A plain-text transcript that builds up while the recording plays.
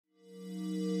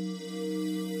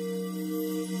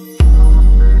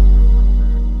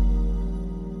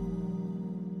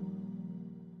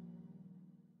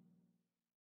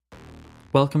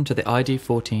Welcome to the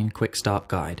iD14 Quick Start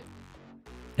Guide.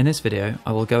 In this video,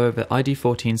 I will go over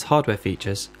iD14's hardware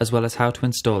features as well as how to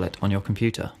install it on your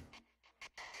computer.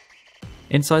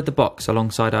 Inside the box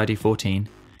alongside iD14,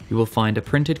 you will find a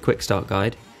printed Quick Start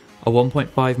Guide, a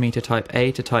 1.5 meter Type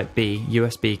A to Type B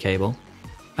USB cable,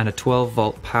 and a 12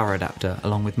 volt power adapter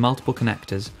along with multiple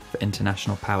connectors for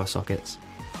international power sockets.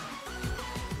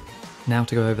 Now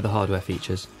to go over the hardware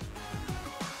features.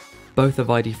 Both of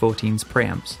iD14's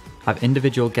preamps have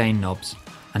individual gain knobs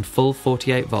and full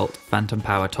 48 volt phantom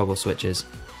power toggle switches.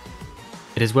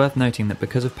 It is worth noting that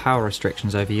because of power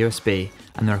restrictions over USB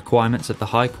and the requirements of the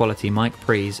high quality mic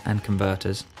pre's and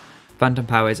converters, phantom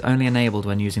power is only enabled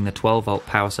when using the 12 volt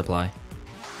power supply.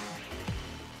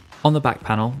 On the back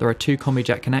panel there are two combi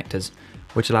jack connectors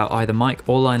which allow either mic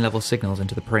or line level signals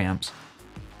into the preamps.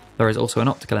 There is also an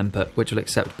optical input which will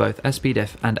accept both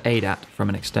SPDIF and ADAT from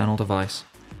an external device.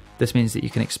 This means that you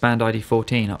can expand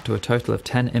iD14 up to a total of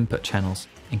 10 input channels,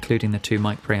 including the two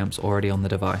mic preamps already on the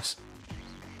device.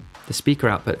 The speaker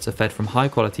outputs are fed from high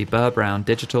quality Burr Brown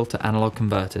digital to analog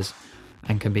converters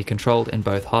and can be controlled in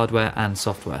both hardware and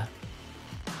software.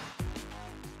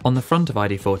 On the front of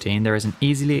iD14 there is an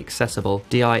easily accessible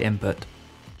DI input.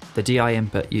 The DI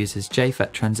input uses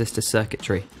JFET transistor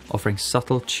circuitry, offering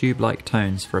subtle tube-like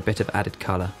tones for a bit of added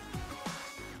colour.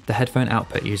 The headphone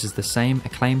output uses the same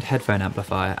acclaimed headphone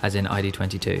amplifier as in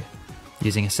iD22,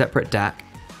 using a separate DAC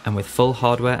and with full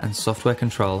hardware and software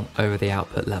control over the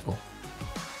output level.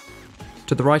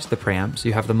 To the right of the preamps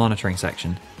you have the monitoring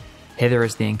section. Here there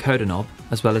is the encoder knob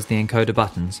as well as the encoder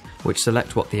buttons which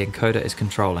select what the encoder is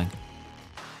controlling.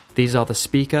 These are the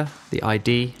speaker, the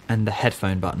ID and the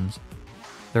headphone buttons.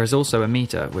 There is also a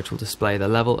meter which will display the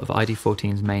level of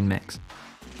iD14's main mix.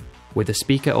 With the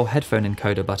speaker or headphone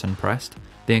encoder button pressed,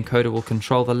 the encoder will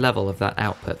control the level of that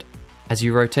output. As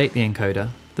you rotate the encoder,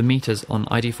 the meters on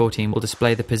iD14 will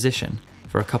display the position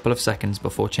for a couple of seconds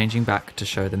before changing back to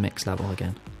show the mix level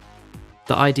again.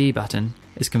 The ID button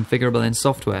is configurable in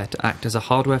software to act as a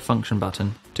hardware function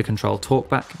button to control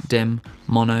talkback, dim,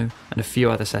 mono, and a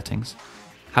few other settings.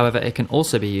 However, it can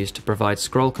also be used to provide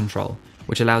scroll control,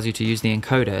 which allows you to use the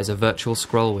encoder as a virtual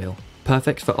scroll wheel,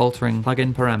 perfect for altering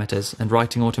plugin parameters and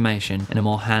writing automation in a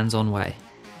more hands-on way.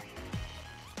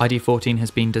 iD14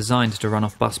 has been designed to run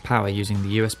off bus power using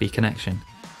the USB connection.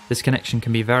 This connection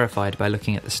can be verified by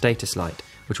looking at the status light,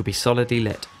 which will be solidly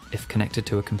lit if connected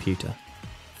to a computer.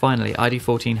 Finally,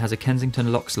 iD14 has a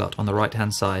Kensington lock slot on the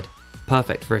right-hand side,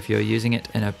 perfect for if you're using it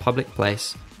in a public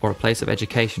place or a place of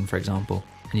education, for example,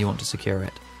 and you want to secure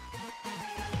it.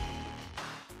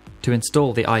 To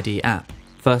install the iD app,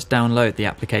 first download the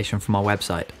application from our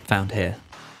website, found here.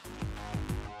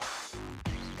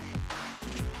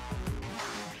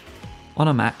 On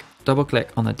a Mac,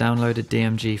 double-click on the downloaded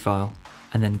DMG file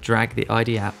and then drag the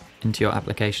iD app into your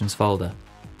applications folder.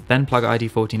 Then plug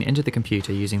iD14 into the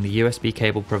computer using the USB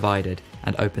cable provided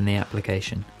and open the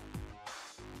application.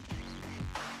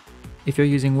 If you're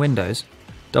using Windows,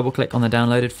 double-click on the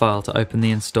downloaded file to open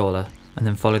the installer and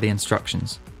then follow the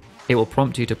instructions. It will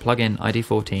prompt you to plug in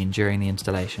iD14 during the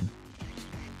installation.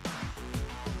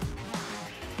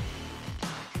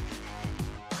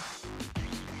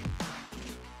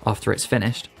 After it's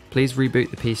finished, please reboot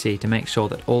the PC to make sure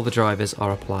that all the drivers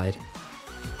are applied.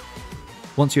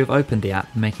 Once you have opened the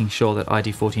app, making sure that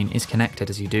iD14 is connected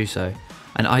as you do so,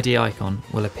 an ID icon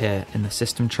will appear in the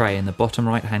system tray in the bottom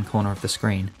right hand corner of the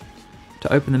screen.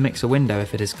 To open the mixer window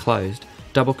if it is closed,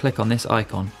 double-click on this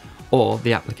icon or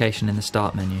the application in the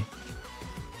start menu.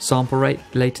 Sample rate,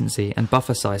 latency and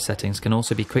buffer size settings can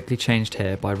also be quickly changed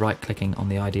here by right-clicking on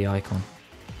the ID icon.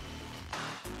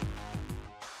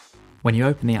 When you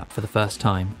open the app for the first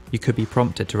time, you could be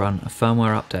prompted to run a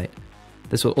firmware update.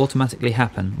 This will automatically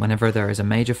happen whenever there is a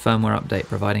major firmware update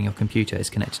providing your computer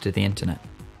is connected to the internet.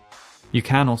 You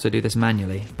can also do this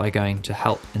manually by going to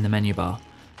Help in the menu bar,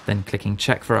 then clicking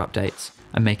Check for Updates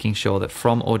and making sure that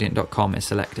FromAudient.com is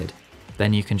selected.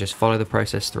 Then you can just follow the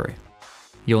process through.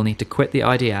 You'll need to quit the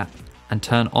iD app and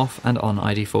turn off and on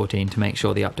iD14 to make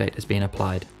sure the update has been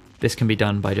applied. This can be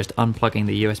done by just unplugging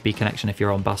the USB connection if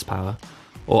you're on bus power,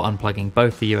 or unplugging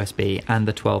both the USB and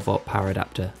the 12 volt power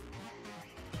adapter.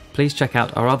 Please check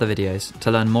out our other videos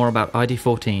to learn more about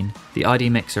iD14, the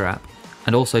iD Mixer app,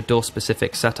 and also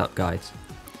DAW-specific setup guides.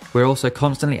 We're also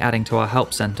constantly adding to our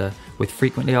help centre with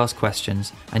frequently asked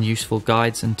questions and useful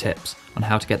guides and tips on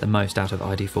how to get the most out of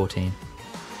iD14.